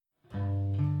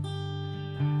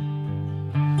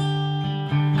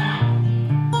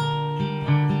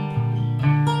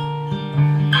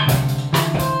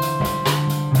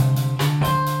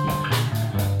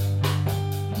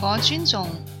尊重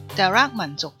Darak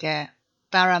民族嘅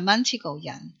Barramantigo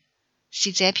人，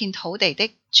是這片土地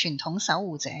的傳統守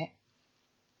護者，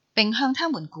並向他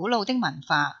們古老的文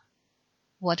化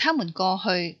和他們過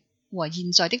去和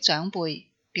現在的長輩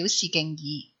表示敬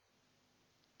意。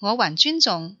我還尊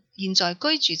重現在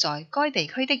居住在該地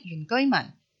區的原居民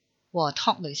和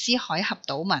托雷斯海峽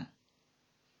島民。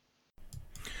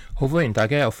好，歡迎大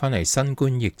家又返嚟新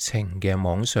冠疫情嘅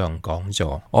網上講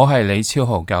座。我係李超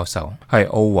豪教授，係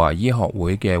澳華醫學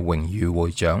會嘅榮譽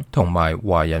會長，同埋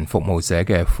華人服務社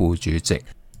嘅副主席。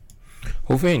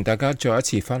好，歡迎大家再一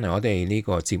次返嚟我哋呢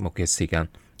個節目嘅時間。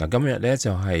今日呢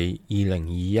就係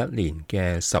2021年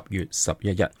嘅10月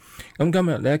11日。咁今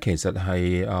日呢其實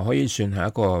係可以算係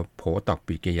一個頗特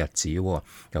別嘅日子，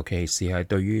尤其是係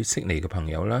對於悉尼嘅朋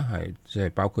友啦，係即係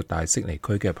包括大悉尼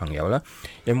區嘅朋友啦。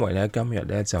因為呢今日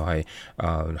呢就係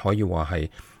可以話係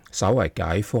稍為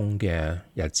解封嘅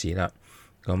日子啦。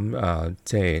咁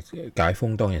即係解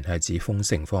封當然係指封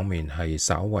城方面係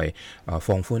稍為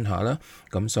放寬下啦。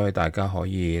咁所以大家可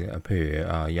以譬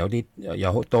如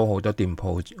有好多店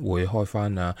鋪會開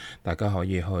返啊，大家可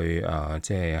以去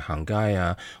即係行街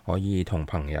啊，可以同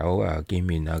朋友見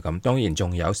面啊。咁當然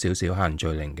仲有少少限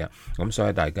聚令嘅，咁所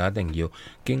以大家一定要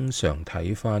經常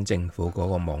睇返政府嗰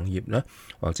個網頁啦，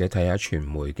或者睇下傳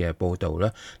媒嘅報導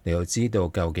啦，你要知道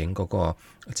究竟嗰個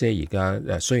即係而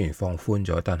家雖然放寬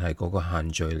咗，但係嗰個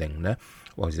限聚令呢，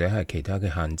或者係其他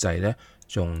嘅限制呢，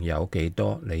仲有幾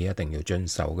多你一定要遵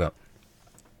守嘅。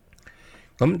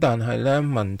咁但係呢，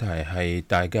問題係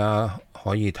大家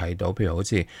可以睇到，譬如好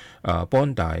似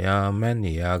Bondi 啊、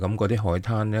Manly 啊咁嗰啲海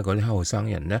灘呢，嗰啲後生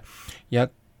人呢，一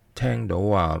聽到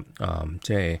話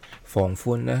即係放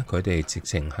寬呢，佢哋直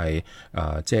情係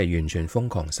即係完全瘋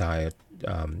狂晒，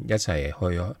一齊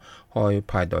去開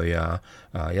派對啊，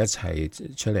一齊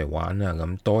出嚟玩啊，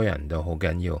咁多人都好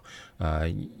緊要，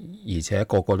而且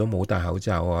個個都冇戴口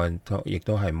罩啊，亦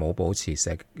都係冇保持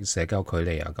社交距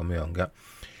離啊咁樣嘅。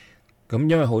咁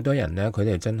因為好多人呢，佢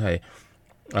哋真係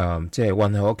即係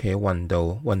韞喺屋企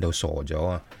韞到傻咗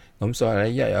啊！咁所以呢，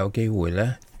一有機會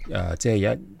呢，即係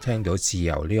一聽到自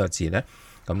由呢個字呢，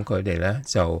咁佢哋呢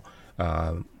就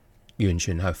完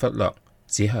全係忽略，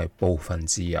只係部分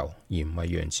自由，而唔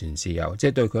係完全自由。即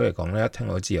係對佢嚟講呢，一聽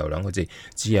到自由兩個字，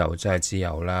自由就係自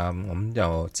由啦，咁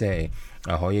就即係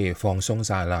可以放鬆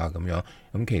晒啦咁樣。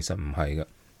咁其實唔係嘅。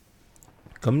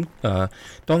咁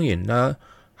當然啦。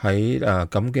喺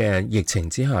咁嘅疫情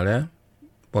之下呢，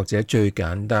或者最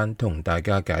簡單同大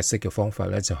家解釋嘅方法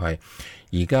呢，就係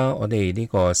而家我哋呢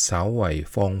個稍為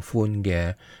放寬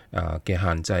嘅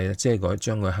限制，即係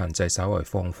將個限制稍為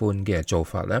放寬嘅做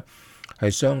法呢，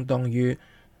係相當於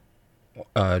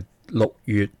6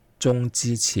月中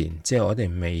之前，即係我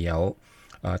哋未有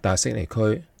大悉尼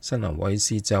區、新南威爾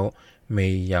斯州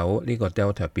未有呢個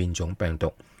Delta 變種病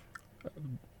毒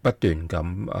不斷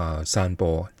咁散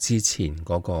播之前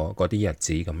嗰啲日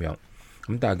子咁樣。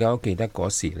咁大家都記得嗰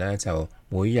時呢，就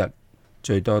每日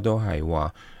最多都係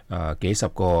話幾十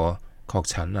個確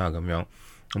診啊咁樣。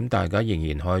咁大家仍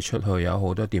然可以出去，有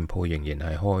好多店鋪仍然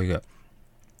係開嘅。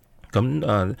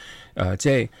咁即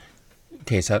係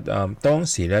其實當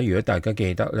時呢，如果大家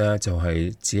記得呢，就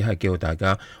係只係叫大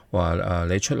家話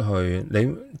你出去，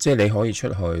即係你可以出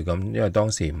去咁，因為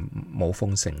當時冇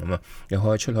封城啊嘛，你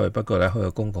可以出去，不過呢，去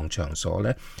公共場所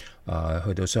呢，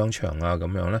去到商場啊咁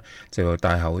樣呢，就要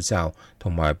戴口罩，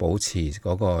同埋保持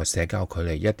嗰個社交距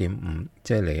離1.5，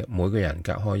即係你每個人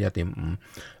隔開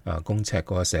1.5公尺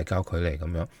嗰個社交距離咁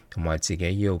樣，同埋自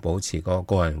己要保持個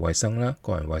個人衛生啦。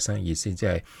個人衛生意思即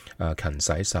係勤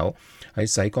洗手，喺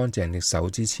洗乾淨隻手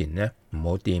之前呢，唔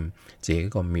好掂自己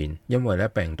個面，因為呢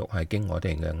病毒係經我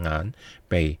哋嘅眼、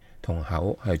鼻同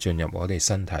口係進入我哋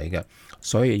身體嘅，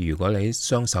所以如果你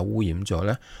雙手污染咗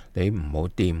呢，你唔好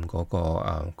掂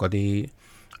嗰啲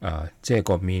即係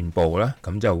個面部啦，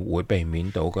咁就會避免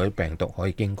到嗰啲病毒可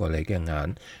以經過你嘅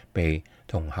眼、鼻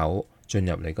同口進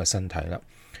入你個身體啦。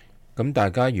咁大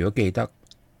家如果記得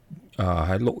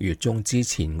喺6月中之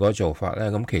前嗰個做法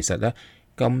呢，咁其實呢，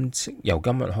由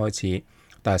今日開始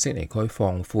大悉尼區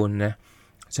放寬呢，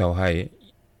就係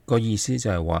個意思就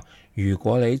係話，如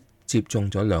果你接種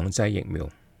咗2劑疫苗，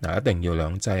一定要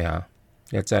2劑啊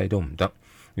，1劑都唔得。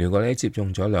如果你接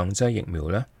種咗2劑疫苗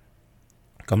呢，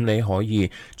咁你可以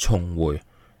重回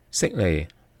悉尼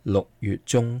6月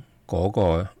中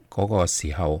嗰個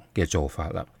時候嘅做法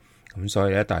啦。咁所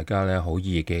以咧，大家咧好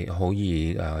易即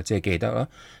係記得啦。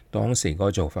當時嗰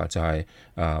個做法就係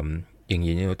仍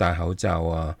然要戴口罩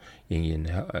啊，仍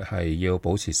然係要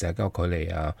保持社交距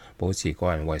離啊，保持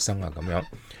個人衛生啊咁樣。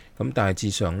咁大致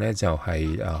上呢，就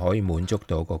係可以滿足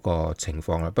到嗰個情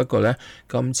況啦。不過呢，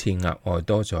今次額外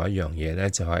多咗一樣嘢呢，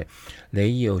就係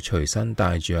你要隨身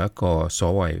帶住一個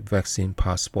所謂 vaccine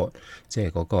passport， 即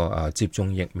係嗰個接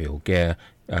種疫苗嘅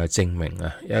證明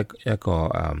啊，一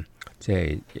個即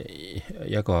係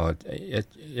一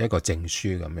個證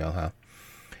書咁樣嚇。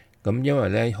咁因為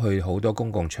呢，去好多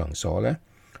公共場所呢，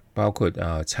包括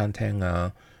餐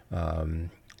廳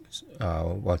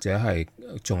或者係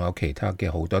仲有其他嘅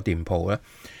好多店鋪呢，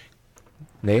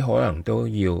你可能都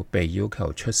要被要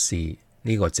求出示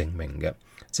呢個證明嘅，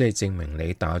即係證明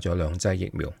你打咗2劑疫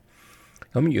苗。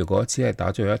咁如果只係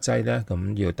打咗1劑呢，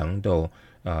咁要等到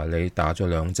你打咗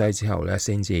2劑之後呢，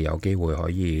先至有機會可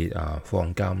以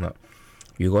放監啦。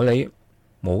如果你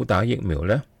冇打疫苗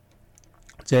呢，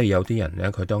即係有啲人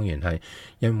呢，佢當然係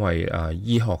因為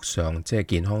醫學上即係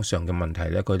健康上嘅問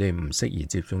題呢，佢哋唔適宜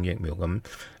接種疫苗咁，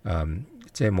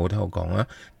即係冇得好講啦。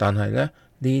但係呢，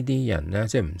呢啲人呢，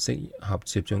即係唔適合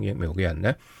接種疫苗嘅人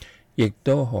呢，亦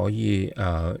都可以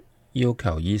要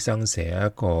求醫生寫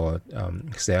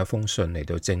一封信嚟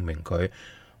到證明佢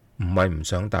唔係唔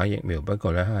想打疫苗，不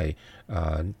過呢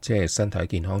係即係身體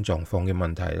健康狀況嘅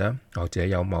問題啦，或者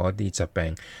有某一啲疾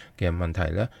病嘅問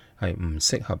題呢，係唔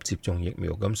適合接種疫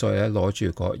苗。咁所以咧，攞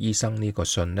住個醫生呢個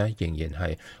信呢，仍然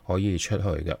係可以出去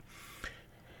嘅。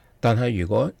但係如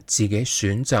果自己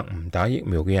選擇唔打疫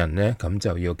苗嘅人呢，咁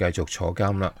就要繼續坐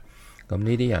監啦。咁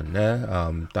呢啲人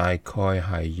呢，大概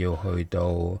係要去到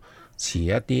遲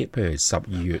一啲，譬如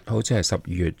12月，好似係12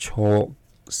月初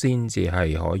先至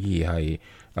係可以係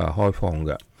開放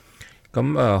嘅。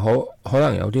咁可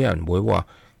能有啲人會話，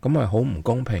咁係好唔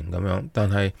公平咁樣。但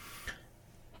係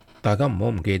大家唔好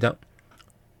唔記得，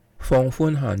放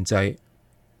寬限制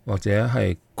或者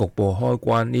係局部開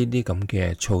關呢啲咁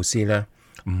嘅措施呢，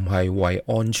唔係為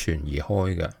安全而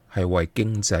開嘅，係為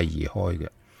經濟而開嘅。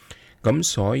咁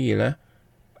所以呢，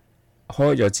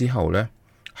開咗之後呢，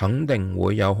肯定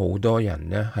會有好多人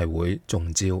呢係會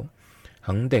中招，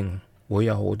肯定會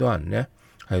有好多人呢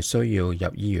係需要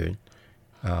入醫院，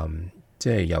即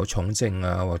係有重症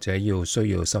或者需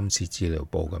要深切治療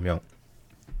部咁樣。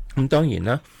咁當然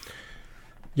啦，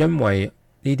因為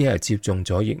呢啲係接種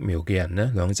咗疫苗嘅人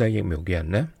呢，2劑疫苗嘅人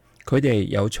呢，佢哋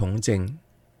有重症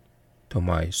同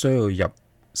埋需要入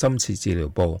深切治療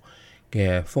部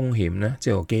嘅風險呢，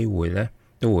即係個機會呢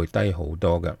都會低好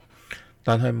多嘅。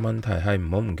但係問題係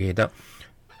唔好唔記得，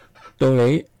到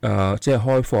你即係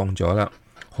開放咗啦，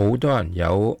好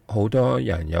多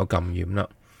人有感染啦。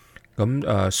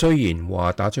咁雖然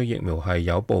話打咗疫苗係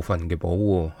有部分嘅保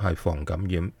護係防感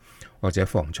染或者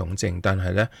防重症，但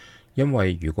係呢，因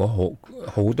為如果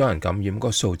好多人感染，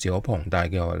個數字好龐大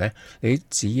嘅話呢，你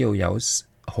只要有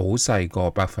好細個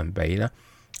百分比呢，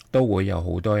都會有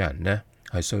好多人呢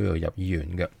係需要入醫院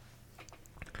嘅。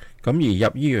咁而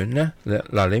入醫院呢，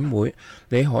嗱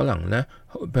你可能呢，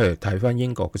譬如睇翻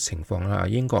英國嘅情況啦，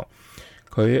英國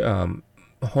佢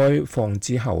開放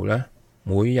之後呢，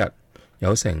每日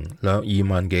有成2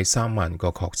萬幾3萬個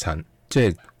確診，即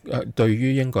係對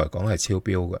於英國嚟講係超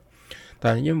標嘅。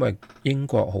但係因為英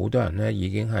國好多人呢已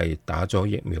經係打咗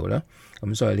疫苗啦，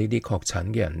咁所以呢啲確診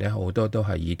嘅人呢，好多都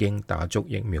係已經打足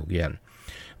疫苗嘅人。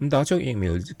咁打足疫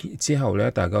苗之後呢，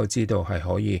大家都知道係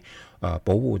可以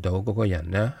保護到嗰個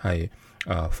人呢係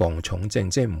防重症，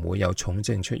即係唔會有重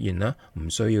症出現啦，唔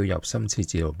需要入深切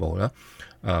治療部啦，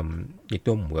亦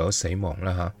都唔會有死亡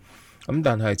啦嚇。咁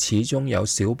但係始終有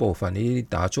少部分呢啲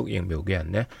打足疫苗嘅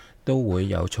人呢，都會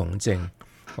有重症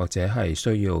或者係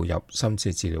需要入深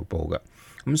切治療部嘅。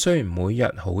咁雖然每日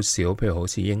好少，譬如好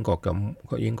似英國咁，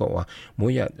英國話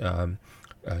每日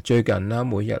最近啦，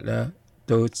每日呢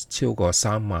都超過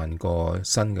3萬個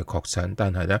新嘅確診，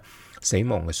但係呢死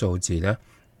亡嘅數字呢，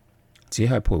只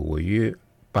係徘徊於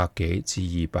100幾至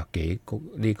200幾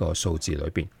呢個數字裏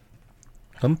邊。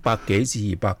咁100幾至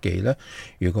200幾呢，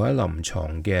如果喺臨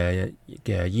床嘅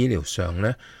醫療上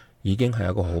呢，已經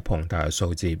係一個好龐大嘅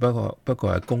數字。不過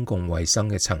喺公共衛生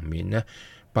嘅層面呢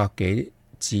，100幾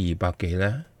至200幾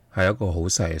呢係一個好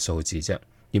細嘅數字啫。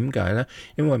點解呢？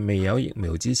因為未有疫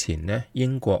苗之前呢，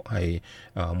英國係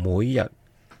每日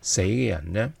死嘅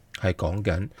人呢係講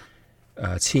緊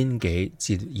1000幾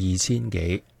至2000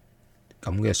幾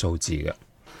咁嘅數字嘅。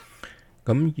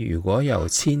咁如果由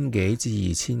1000幾至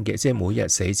2000幾，即係每日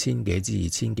死1000幾至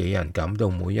2000幾人，減到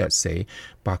每日死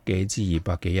100幾至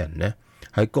200幾人呢，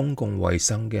喺公共衛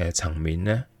生嘅層面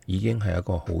呢，已經係一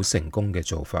個好成功嘅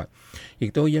做法。亦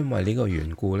都因為呢個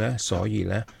緣故呢，所以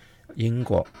呢，英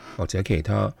國或者其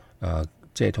他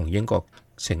即係同英國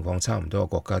情況差唔多嘅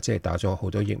國家，即係打咗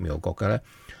好多疫苗嘅國家呢，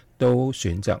都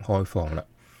選擇開放啦。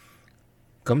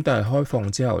咁但係開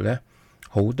放之後呢，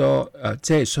好多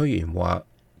即係雖然話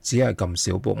只係咁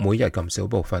少每日咁少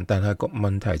部分，但係個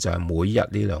問題就係每日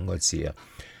呢兩個字啊，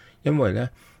因為呢，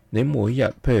你每日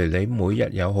譬如你每日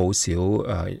有好少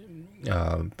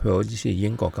譬如好似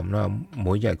英國咁啦，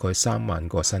每日佢3萬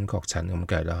個新確診咁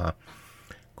計啦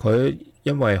嚇，佢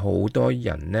因為好多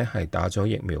人呢係打足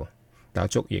疫苗，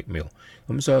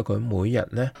咁所以佢每日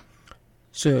呢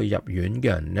需要入院嘅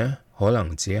人呢，可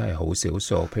能只係好少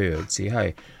數，譬如只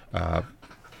係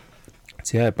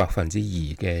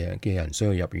2%嘅人需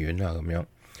要入院啊咁樣。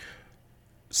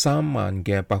3萬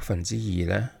嘅2%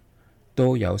呢，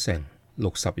都有成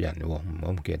60人喎，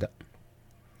我唔記得，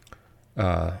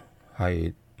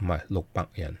係唔係600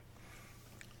人？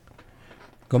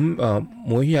咁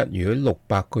每日如果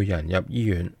600個人入醫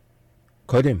院，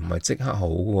佢哋唔係即刻好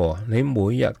嘅。你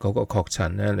每日嗰個確診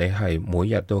呢，你係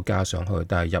每日都加上去，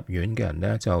但係入院嘅人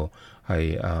呢，就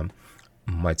係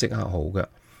唔係即刻好嘅。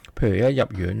譬如一入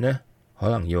院呢，可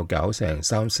能要搞成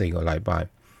3-4個禮拜。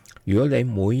如果你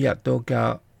每日都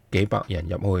加幾百人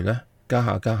入去呢，加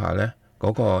下呢，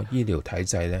嗰個醫療體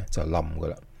制呢就冧噶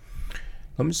啦。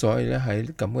咁所以呢，喺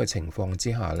咁嘅情況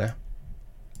之下呢，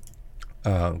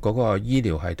嗰個醫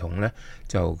療系統呢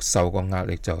就受個壓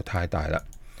力就太大啦。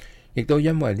亦都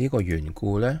因為呢個緣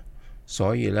故呢，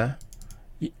所以呢，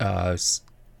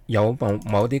有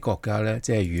某啲國家呢，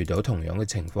即係遇到同樣嘅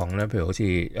情況呢，譬如好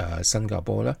似新加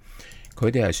坡呢，佢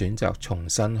哋係選擇重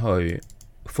新去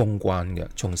封關嘅，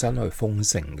重新去封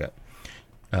城嘅，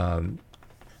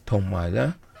同埋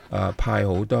呢，派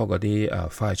好多嗰啲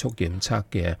快速檢測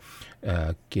嘅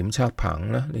檢測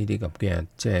棒啦，呢啲咁嘅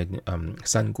即係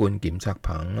新冠檢測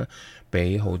棒啦，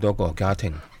俾好多個家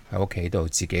庭喺屋企度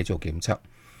自己做檢測。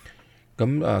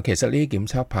咁其實呢啲檢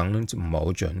測棒唔係好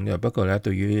準嘅，不過咧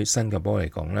對於新加坡嚟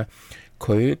講咧，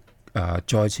佢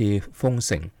再次封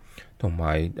城同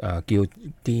埋叫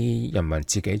啲人民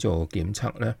自己做檢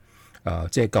測咧，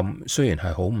即係咁雖然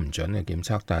係好唔準嘅檢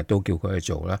測，但係都叫佢去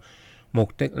做啦。目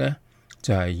的咧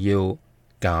就係要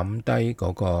減低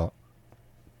嗰個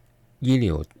醫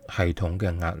療系統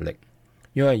嘅壓力，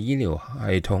因為醫療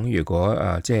系統如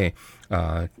果即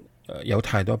係有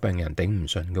太多病人頂唔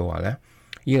順嘅話咧，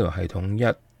醫療系統一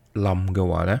冧嘅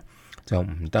話呢，就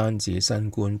唔單止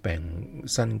新冠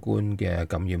嘅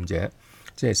感染者，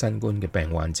即係新冠嘅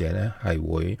病患者呢，係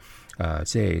會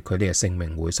即係佢哋嘅性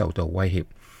命會受到威脅，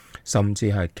甚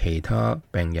至係其他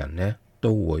病人呢，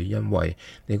都會因為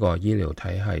呢個醫療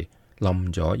體系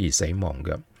冧咗而死亡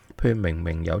嘅。譬如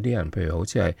明有啲人，譬如好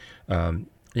似係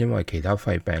因為其他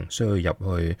肺病需要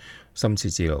入去深切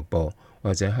治療部，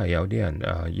或者係有啲人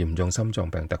嚴重心臟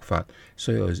病突發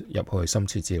需要入去深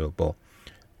切治療部，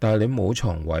但係你冇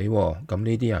床位喎，咁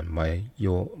呢啲人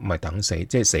咪等死，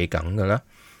即係死梗㗎啦。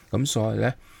咁所以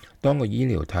呢，當個醫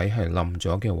療體系冧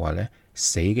咗嘅話呢，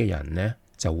死嘅人呢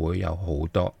就會有好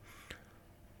多，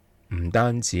唔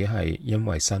單止係因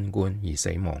為新冠而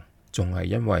死亡，仲係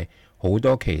因為好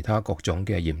多其他各種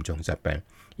嘅嚴重疾病，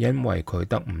因為佢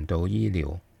得唔到醫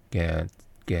療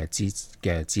嘅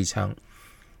支撐。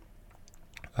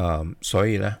所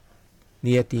以呢，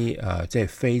呢一啲即係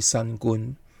非新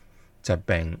冠疾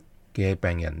病嘅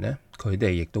病人呢，佢哋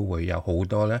亦都會有好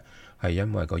多呢係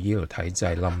因為個醫療體制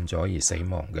冧咗而死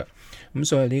亡嘅。咁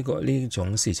所以呢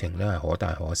種事情呢係可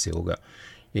大可小嘅，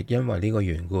亦因為呢個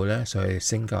緣故呢，所以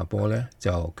新加坡呢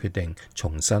就決定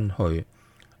重新去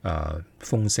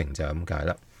封城，就係咁解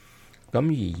啦。咁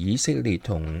而以色列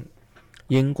同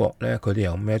英國呢，佢哋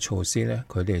有咩措施呢？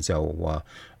佢哋就話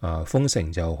封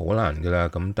城就好難噶啦。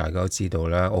咁大家都知道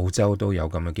啦，澳洲都有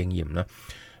咁嘅經驗啦。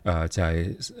就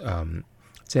係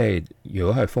即係如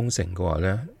果係封城嘅話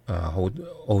呢，好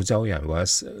澳洲人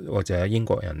或者英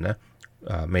國人呢，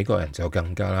美國人就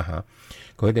更加啦嚇。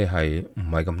佢哋係唔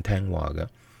係咁聽話嘅？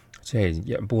即係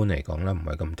一般嚟講啦，唔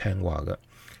係咁聽話嘅。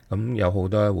咁有好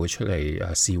多會出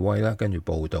嚟示威啦，跟住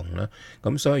暴動啦。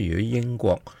咁所以如果英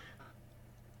國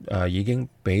已經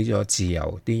俾咗自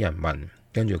由啲人民，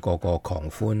跟住個個狂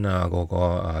歡啊，個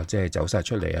個即係走晒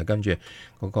出嚟啊，跟住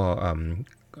嗰個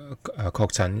確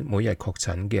診每日確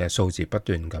診嘅數字不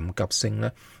斷咁急升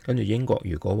咧，跟住英國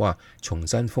如果話重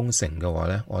新封城嘅話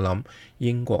咧，我諗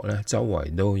英國咧周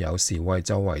圍都有示威，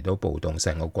周圍都暴動，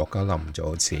成個國家冧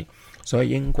咗一次。所以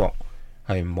英國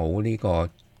係冇呢個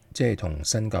即係同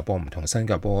新加坡唔同，新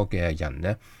加坡嘅人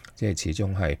咧，即係始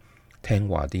終係聽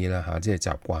話啲啦嚇，即係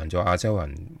習慣咗亞洲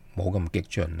人冇咁激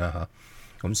進啦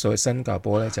嚇，咁所以新加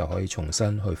坡咧就可以重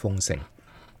新去封城，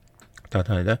但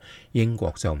係咧英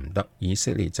國就唔得，以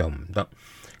色列就唔得，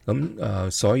咁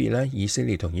所以咧以色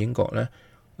列同英國咧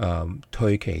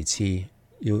退其次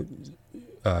要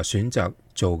選擇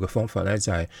做嘅方法咧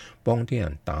就係幫啲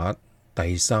人打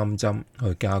第3針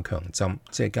去加強針，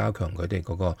即係加強佢哋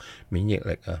嗰個免疫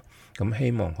力啊。咁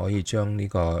希望可以將呢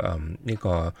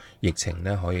個疫情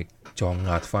咧可以再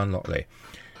壓翻落嚟。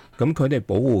咁佢哋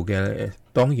保護嘅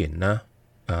當然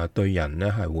啦，對人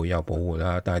咧係會有保護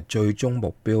啦，但係最終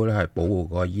目標咧係保護嗰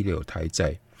個醫療體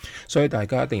制。所以大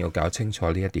家一定要搞清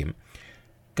楚呢一點。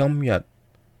今日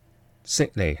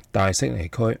大悉尼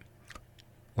區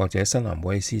或者新南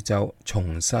威爾斯州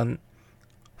重新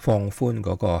放寬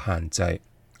嗰個限制，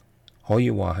可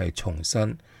以話係重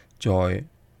新再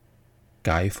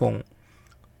解封，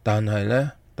但係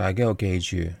呢，大家要記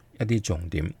住一啲重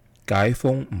點。解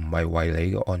封唔係為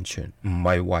你嘅安全，唔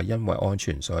係話因為安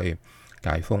全所以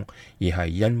解封，而係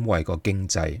因為個經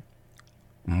濟，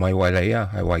唔係為你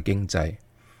啊，係為經濟。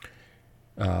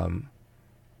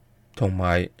同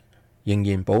埋仍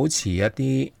然保持一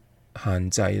啲限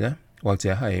制呢，或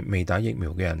者係未打疫苗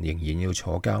嘅人仍然要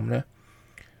坐監呢，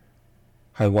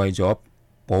係為咗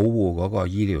保護嗰個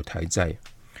醫療體制。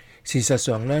事實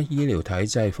上呢，醫療體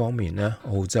制方面呢，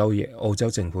澳洲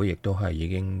政府亦都係已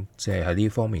經即係喺呢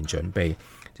方面準備，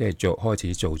即係開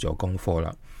始做咗功課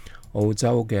啦。澳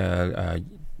洲嘅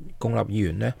公立醫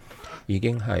院呢，已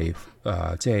經係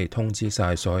即係通知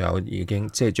晒所有，已經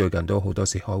即係最近都好多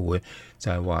時開會，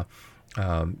就係話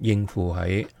應付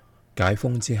喺解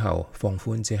封之後、放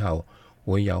寬之後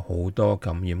會有好多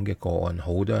感染嘅個案，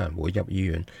好多人會入醫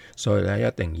院，所以咧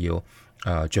一定要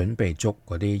準備足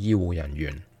嗰啲醫護人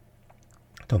員，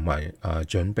同埋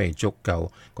準備足夠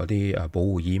嗰啲保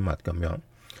護衣物咁樣。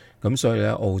咁所以咧，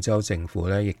澳洲政府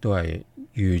咧亦都係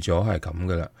預咗係咁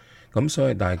噶啦。咁所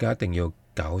以大家一定要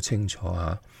搞清楚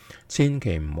嚇，千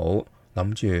祈唔好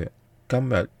諗住今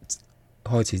日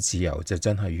開始自由就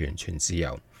真係完全自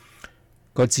由。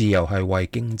個自由係為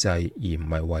經濟而唔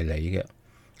係為你嘅，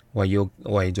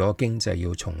為咗經濟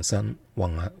要重新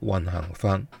運行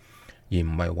翻，而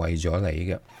唔係為咗你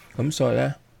嘅。咁所以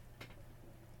呢，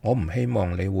我唔希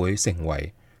望你會成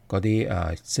為嗰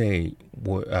啲即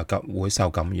係會受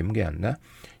感染嘅人呢，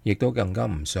亦都更加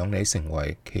唔想你成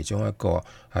為其中一個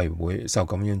係會受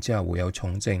感染之後會有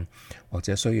重症或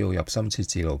者需要入深切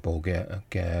治療部嘅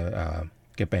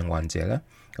病患者呢。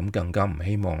咁更加唔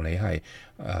希望你係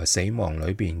死亡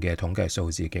裏邊嘅統計數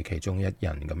字嘅其中一人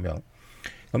咁樣。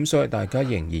咁所以大家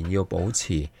仍然要保持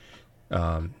即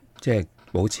係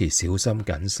保持小心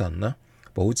謹慎啦，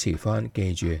保持翻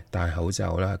記住戴口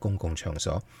罩啦，公共場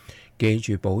所記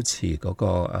住保持嗰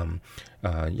個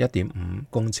1.5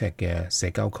公尺嘅社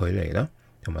交距離啦，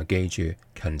同埋記住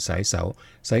勤洗手，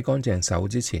洗乾淨手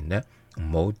之前呢，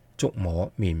唔好觸摸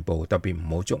面部，特別唔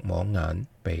好觸摸眼、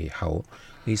鼻、口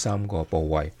呢3個部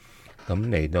位，咁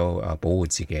嚟到保護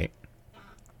自己。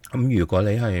咁如果你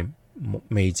係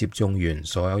未接種完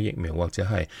所有疫苗，或者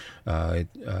係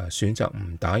選擇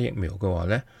唔打疫苗嘅話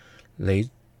呢，你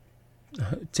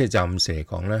即係暫時嚟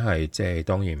講呢，係即係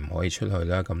當然唔可以出去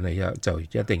啦。咁你就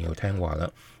一定要聽話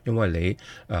啦，因為你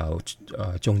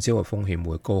中招嘅風險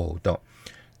會高好多。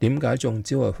點解中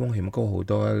招嘅風險高好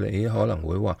多呢？你可能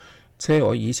會話，即係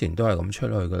我以前都係咁出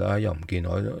去噶啦，又唔見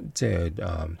我即係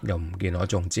又唔見我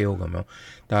中招咁樣。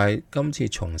但係今次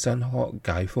重新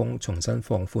解封、重新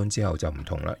放寬之後就唔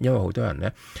同啦，因為好多人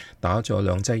呢打咗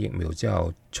2劑疫苗之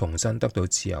後，重新得到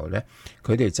自由呢，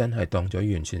佢哋真係當咗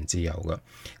完全自由噶。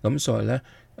咁所以呢，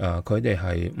佢哋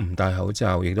係唔戴口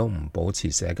罩，亦都唔保持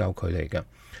社交距離嘅。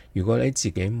如果你自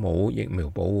己冇疫苗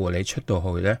保護，你出到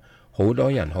去呢，好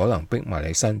多人可能逼埋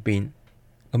你身邊。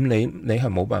咁你係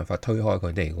冇辦法推開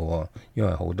佢哋嘅，因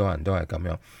為好多人都係咁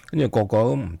樣，跟住個個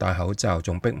都唔戴口罩，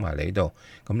仲逼埋你度，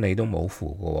咁你都冇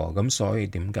符嘅。咁所以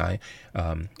點解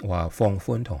話放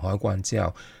寬同開關之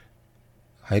後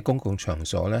喺公共場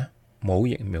所呢，冇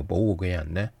疫苗保護嘅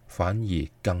人呢，反而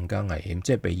更加危險，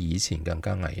即係比以前更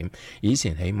加危險。以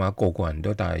前起碼個個人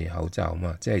都戴口罩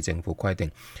嘛，即係政府規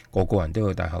定個個人都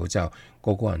要戴口罩，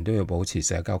個個人都要保持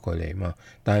社交距離嘛。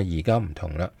但係而家唔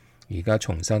同啦。而家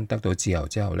重新得到自由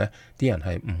之後呢，啲人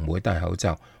係唔會戴口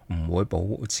罩，唔會保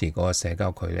持嗰個社交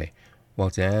距離，或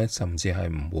者甚至係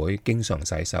唔會經常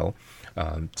洗手，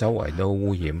周圍都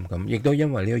污染咁。亦都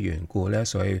因為呢個緣故呢，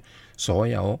所以所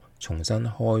有重新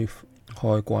開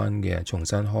關嘅、重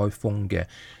新開封嘅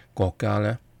國家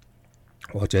呢，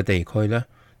或者地區呢，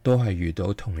都係遇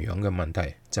到同樣嘅問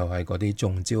題，就係嗰啲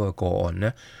中招嘅個案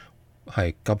呢，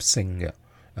係急升嘅。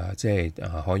即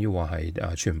係可以話係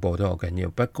傳播都好緊要，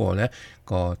不過呢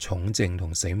個重症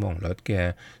同死亡率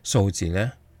嘅數字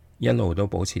呢，一路都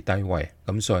保持低位，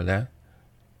咁所以呢，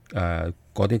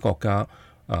嗰啲國家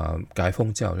解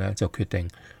封之後呢，就決定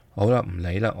好啦，唔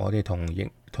理啦，我哋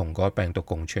同個病毒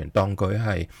共存，當佢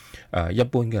係一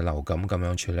般嘅流感咁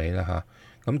樣處理啦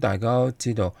嚇。咁大家都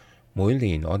知道每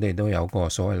年我哋都有個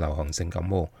所謂流行性感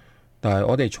冒，但係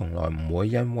我哋從來唔會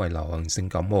因為流行性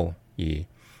感冒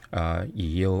而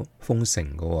要封城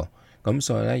嘅喎。咁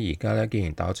所以咧，而家咧，既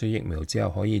然打咗疫苗之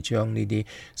後，可以將呢啲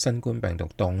新冠病毒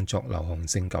當作流行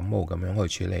性感冒咁樣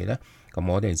去處理咧，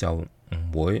咁我哋就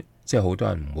唔會，即係好多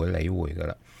人唔會理會噶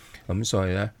啦。咁所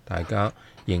以咧，大家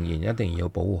仍然一定要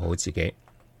保護好自己。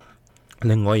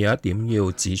另外有一點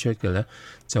要指出嘅咧，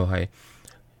就係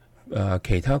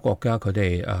其他國家佢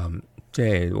哋即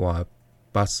係話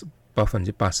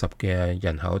80%嘅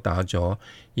人口打咗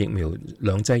疫苗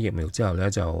2劑疫苗之後咧，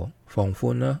就放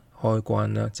寬啦、開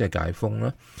關啦，即係解封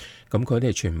啦。咁佢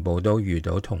哋全部都遇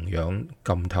到同樣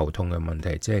咁頭痛嘅問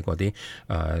題，即係嗰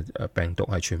啲病毒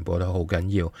係全部都好緊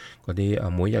要，嗰啲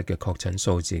每日嘅確診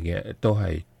數字嘅都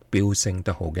係飆升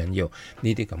得好緊要，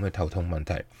呢啲咁嘅頭痛問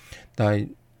題。但係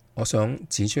我想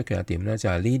指出嘅一點咧，就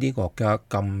係呢啲國家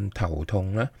咁頭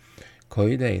痛咧，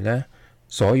佢哋咧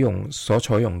所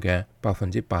採用嘅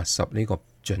80%呢個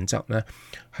準則咧，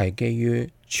係基於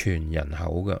全人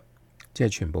口嘅，即係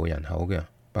全部人口嘅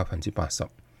80%。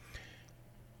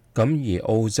咁而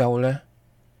澳洲咧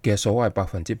嘅所謂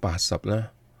80%咧，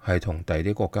係同第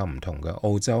啲國家唔同嘅。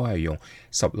澳洲係用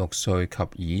16歲及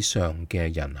以上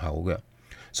嘅人口嘅，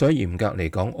所以嚴格嚟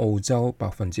講，澳洲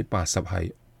80%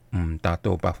係唔達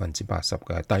到80%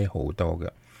嘅，係低好多嘅。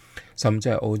甚至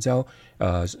係澳洲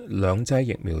2劑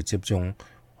疫苗接種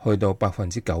去到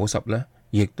90%咧，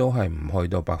亦都係唔去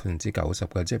到90%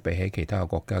嘅，即係比起其他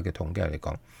國家嘅統計嚟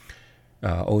講，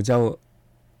澳洲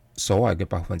所謂嘅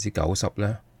90%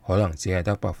咧，可能只係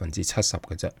得70%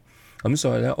嘅啫。咁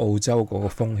所以咧，澳洲嗰個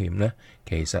風險咧，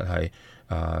其實係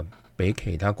比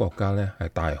其他國家咧係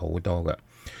大好多嘅。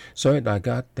所以大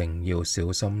家一定要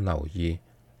小心留意，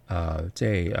即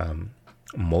係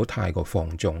唔好太過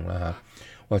放縱啦嚇。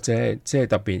或者即係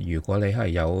特別，如果你係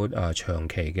有長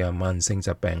期嘅慢性疾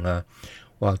病啊，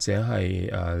或者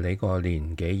係你個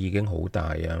年紀已經好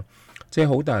大啊，即係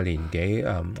好大年紀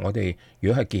我哋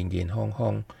如果係健健康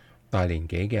康大年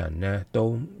紀嘅人呢，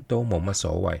都冇乜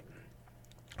所謂。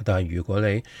但係如果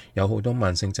你有好多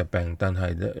慢性疾病，但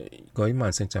係嗰啲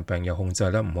慢性疾病又控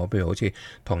制得唔好，譬如好似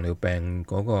糖尿病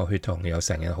嗰個血糖又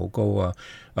成日好高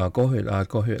啊，高血壓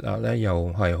個血壓咧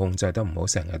又係控制得唔好，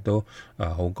成日都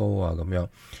好高啊咁樣。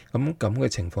咁嘅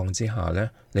情況之下咧，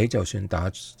你就算打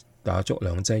足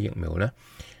2劑疫苗咧，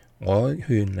我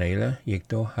勸你咧，亦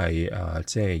都係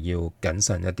即係要謹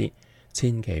慎一啲，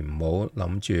千祈唔好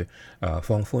諗住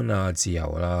放寬啊、自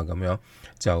由啦咁樣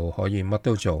就可以乜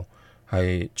都做。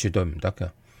係絕對唔得㗎，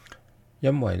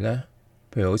因為咧，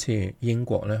譬如好似英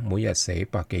國咧，每日死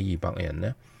100幾200人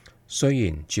咧，雖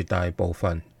然絕大部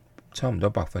分差唔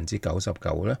多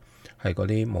99%咧係嗰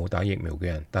啲冇打疫苗嘅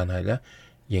人，但係咧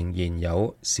仍然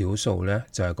有少數咧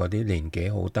就係嗰啲年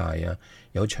紀好大啊，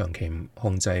有長期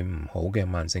控制唔好嘅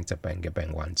慢性疾病嘅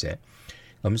病患者。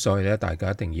咁所以咧，大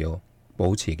家一定要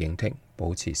保持警惕，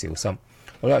保持小心。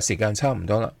好啦，時間差唔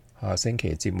多啦。下星期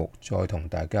嘅節目再同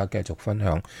大家繼續分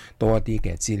享多一啲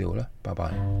嘅資料啦，拜拜。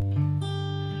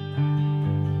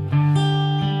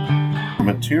The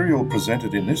material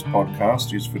presented in this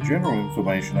podcast is for general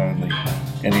information only.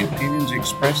 Any opinions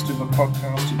expressed in the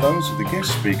podcast are those of the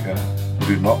guest speaker and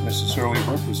do not necessarily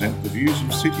represent the views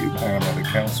of City of Parramatta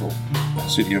Council.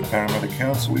 City of Parramatta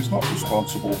Council is not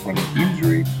responsible for any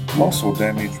injury, loss or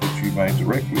damage which you may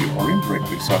directly or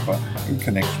indirectly suffer in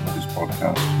connection with this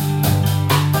podcast.